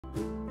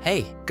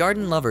Hey,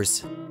 garden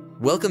lovers!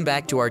 Welcome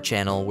back to our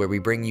channel where we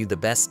bring you the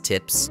best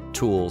tips,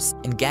 tools,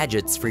 and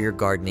gadgets for your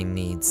gardening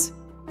needs.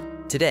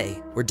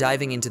 Today, we're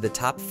diving into the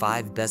top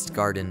 5 best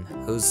garden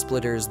hose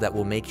splitters that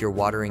will make your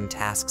watering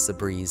tasks a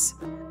breeze.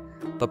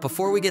 But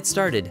before we get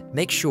started,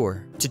 make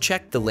sure to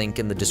check the link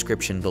in the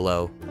description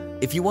below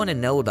if you want to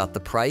know about the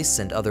price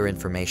and other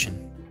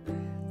information.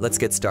 Let's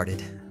get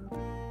started.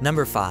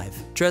 Number 5.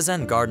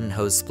 Trazon Garden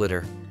Hose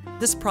Splitter.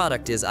 This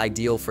product is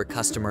ideal for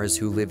customers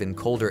who live in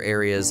colder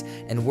areas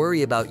and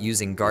worry about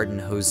using garden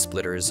hose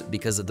splitters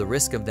because of the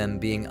risk of them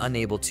being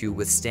unable to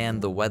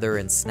withstand the weather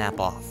and snap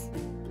off.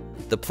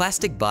 The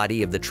plastic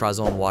body of the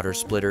Trazon water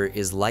splitter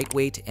is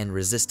lightweight and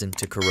resistant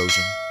to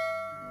corrosion.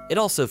 It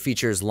also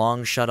features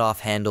long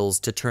shut-off handles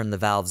to turn the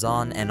valves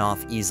on and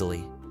off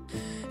easily.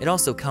 It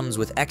also comes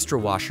with extra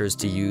washers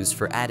to use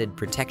for added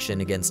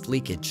protection against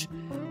leakage.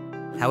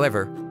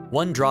 However,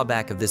 one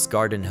drawback of this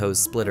garden hose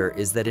splitter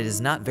is that it is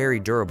not very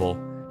durable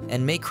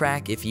and may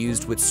crack if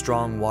used with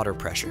strong water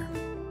pressure.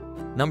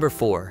 Number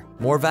 4.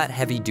 Morvat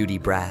Heavy Duty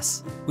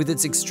Brass. With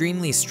its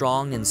extremely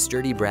strong and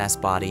sturdy brass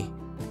body,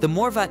 the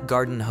Morvat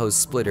garden hose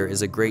splitter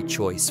is a great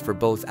choice for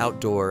both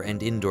outdoor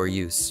and indoor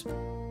use.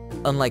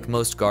 Unlike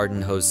most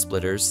garden hose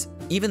splitters,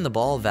 even the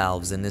ball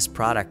valves in this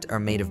product are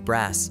made of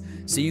brass,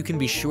 so you can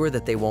be sure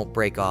that they won't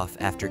break off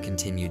after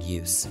continued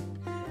use.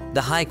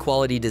 The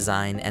high-quality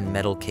design and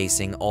metal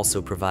casing also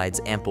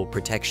provides ample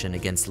protection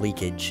against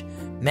leakage,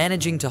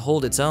 managing to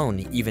hold its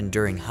own even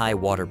during high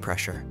water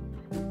pressure.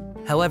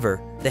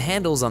 However, the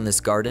handles on this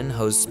garden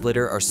hose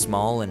splitter are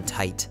small and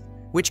tight,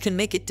 which can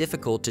make it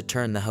difficult to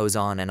turn the hose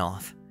on and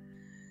off.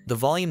 The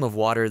volume of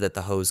water that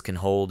the hose can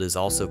hold is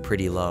also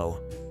pretty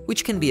low,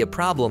 which can be a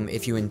problem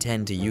if you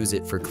intend to use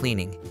it for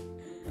cleaning.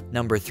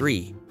 Number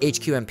 3.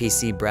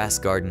 HQMPC Brass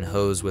Garden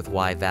Hose with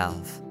Y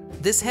Valve.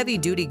 This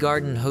heavy-duty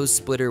garden hose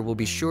splitter will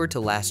be sure to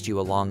last you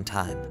a long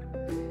time.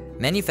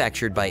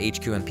 Manufactured by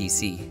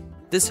HQMPC,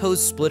 this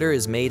hose splitter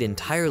is made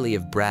entirely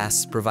of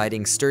brass,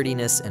 providing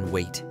sturdiness and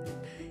weight.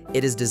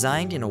 It is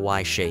designed in a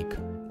Y shape,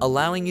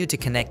 allowing you to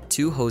connect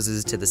 2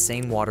 hoses to the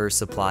same water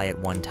supply at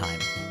one time.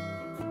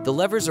 The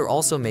levers are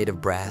also made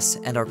of brass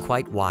and are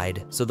quite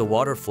wide, so the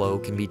water flow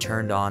can be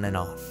turned on and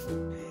off.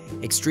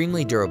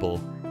 Extremely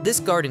durable, this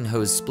garden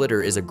hose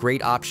splitter is a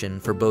great option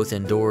for both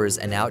indoors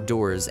and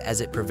outdoors as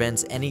it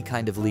prevents any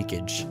kind of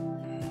leakage.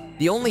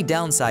 The only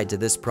downside to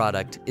this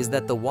product is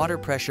that the water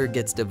pressure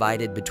gets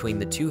divided between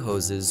the 2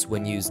 hoses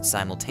when used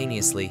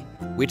simultaneously,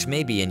 which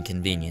may be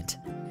inconvenient.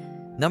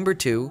 Number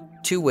 2.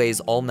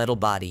 2-Ways All-Metal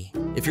Body.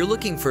 If you're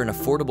looking for an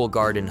affordable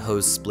garden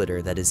hose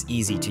splitter that is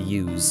easy to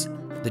use,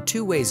 the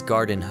 2-Ways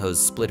Garden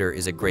Hose Splitter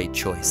is a great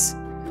choice.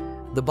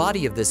 The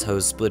body of this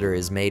hose splitter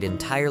is made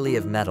entirely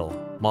of metal,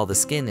 while the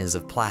skin is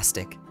of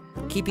plastic,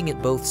 keeping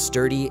it both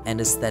sturdy and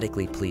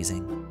aesthetically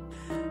pleasing.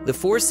 The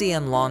 4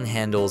 cm long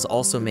handles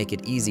also make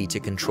it easy to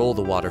control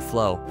the water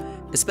flow,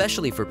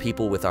 especially for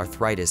people with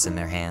arthritis in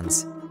their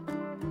hands.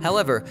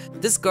 However,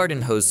 this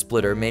garden hose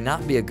splitter may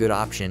not be a good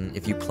option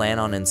if you plan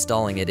on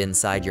installing it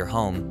inside your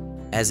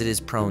home, as it is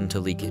prone to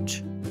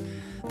leakage.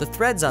 The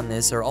threads on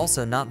this are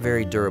also not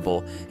very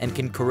durable and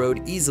can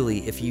corrode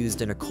easily if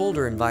used in a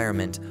colder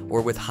environment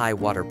or with high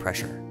water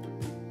pressure.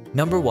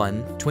 Number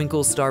 1.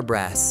 Twinkle Star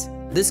Brass.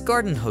 This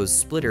garden hose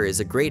splitter is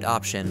a great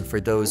option for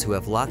those who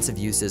have lots of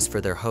uses for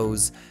their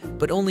hose,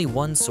 but only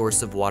one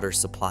source of water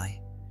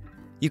supply.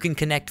 You can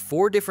connect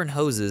 4 different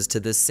hoses to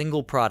this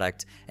single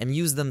product and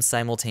use them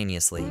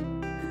simultaneously.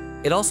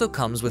 It also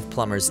comes with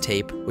plumber's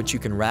tape, which you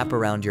can wrap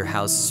around your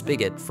house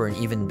spigot for an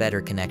even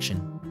better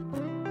connection.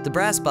 The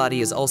brass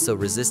body is also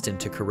resistant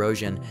to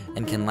corrosion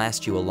and can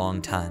last you a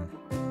long time.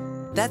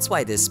 That's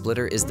why this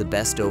splitter is the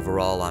best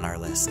overall on our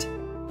list.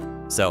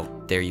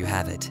 So, there you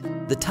have it.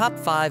 The top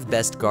 5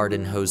 best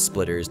garden hose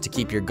splitters to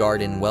keep your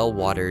garden well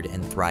watered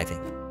and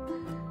thriving.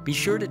 Be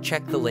sure to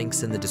check the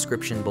links in the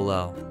description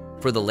below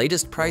for the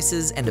latest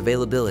prices and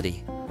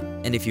availability.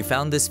 And if you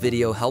found this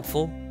video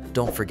helpful,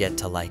 don't forget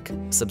to like,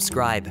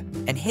 subscribe,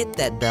 and hit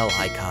that bell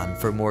icon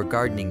for more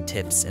gardening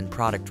tips and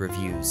product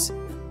reviews.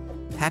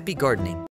 Happy gardening!